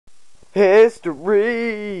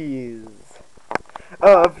Histories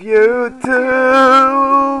of YouTube.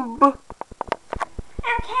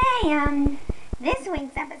 Okay, this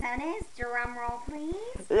week's episode is, drum roll please,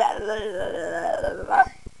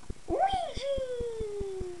 Weegee!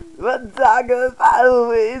 Let's talk about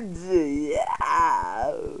Weegee.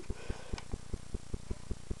 Yeah.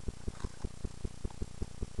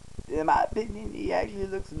 In my opinion, he actually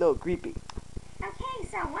looks a little creepy. Okay,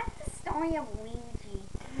 so what's the story of Weegee?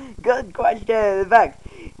 Good question. In fact,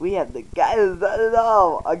 we have the guy who started it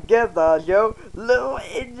all, a guest on our show,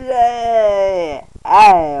 Luigi.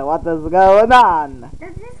 Hey, what is going on?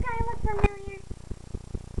 Does this guy look familiar?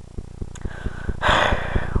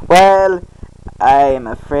 Well, I'm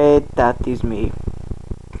afraid that is me.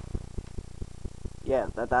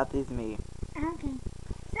 Yes, that is me. Okay,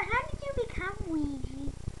 so how did you become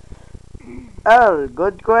Weegee? Oh,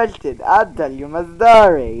 good question. I'll tell you my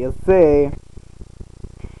story. You see,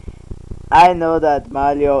 I know that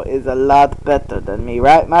Mario is a lot better than me,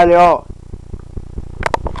 right, Mario?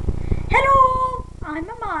 Hello, I'm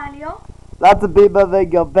Amalia. Lots of people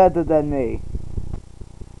think you're better than me.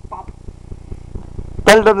 Bob.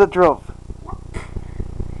 Tell them the truth.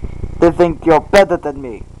 They think you're better than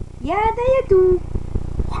me. Yeah, they do.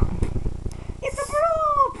 It's a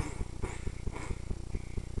proof.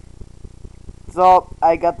 So,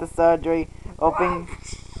 I got the surgery, hoping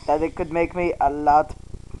that it could make me a lot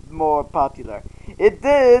more popular. It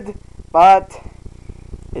did, but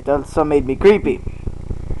it also made me creepy.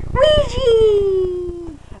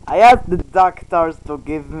 Weegee! I asked the doctors to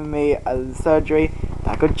give me a surgery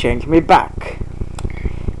that could change me back.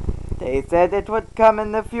 They said it would come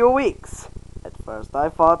in a few weeks. At first I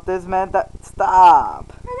thought this meant that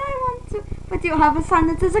stop. And I want to, but you have a sign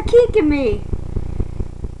that says a kick in me.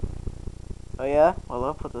 Oh yeah? Well,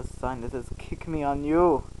 I'll put a sign that says kick me on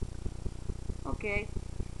you. Okay.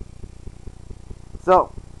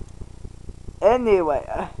 So, anyway,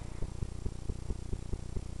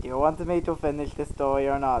 do you want me to finish the story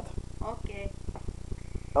or not? Okay.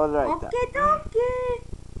 Alright. Okay, dokie.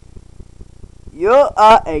 You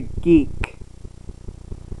are a geek.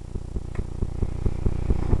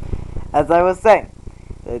 As I was saying,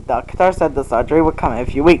 the doctor said the surgery would come in a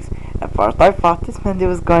few weeks. At first I thought this meant it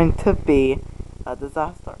was going to be a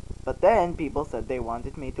disaster. But then people said they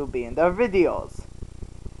wanted me to be in their videos.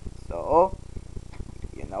 So,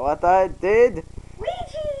 you know what I did?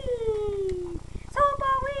 Weegee!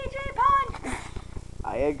 Super Weegee punch!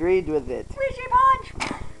 I agreed with it. Weegee punch!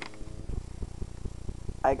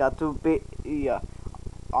 I got to be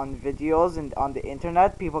on videos and on the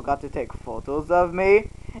internet. People got to take photos of me.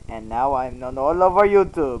 And now I'm known all over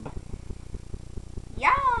YouTube.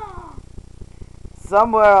 Yeah!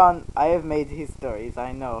 Somewhere on, I have made histories,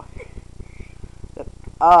 I know.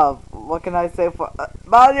 What can I say for...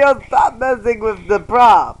 Mario, stop messing with the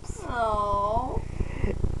props! Oh.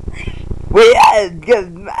 We had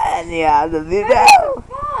good money out of it That's now!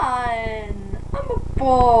 fun! I'm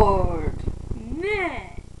bored. Meh.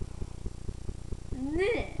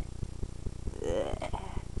 Meh.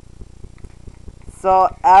 So,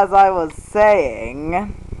 as I was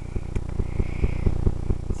saying...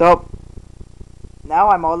 So, now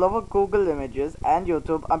I'm all over Google Images and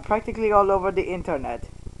YouTube. I'm practically all over the internet.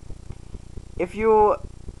 If you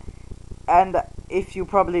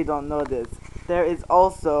probably don't know this, there is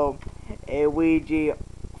also a Weegee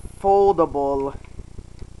foldable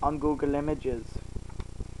on Google Images.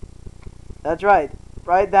 That's right.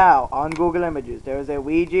 Right now on Google Images, there is a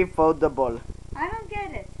Weegee foldable. I don't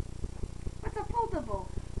get it. What's a foldable?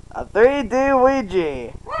 A 3D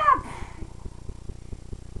Weegee. What?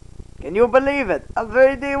 Can you believe it? A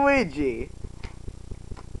 3D Weegee.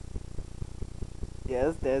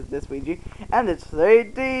 Yes, there's this Weegee. And it's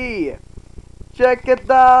 3D. Check it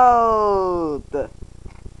out.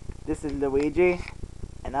 This is the Weegee.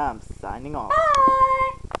 And I'm signing off. Bye!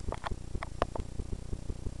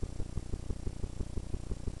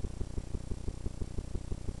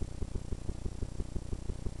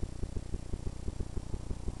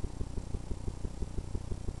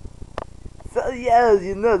 So yeah,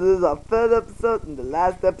 you know, this is our third episode. In the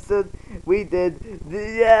last episode, we did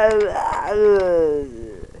the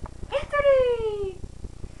History!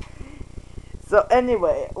 So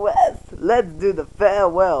anyway, Wes, let's do the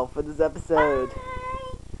farewell for this episode.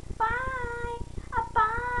 Bye! Bye!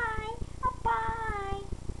 Bye! Bye!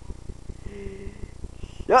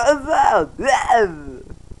 Shut us out! Yes!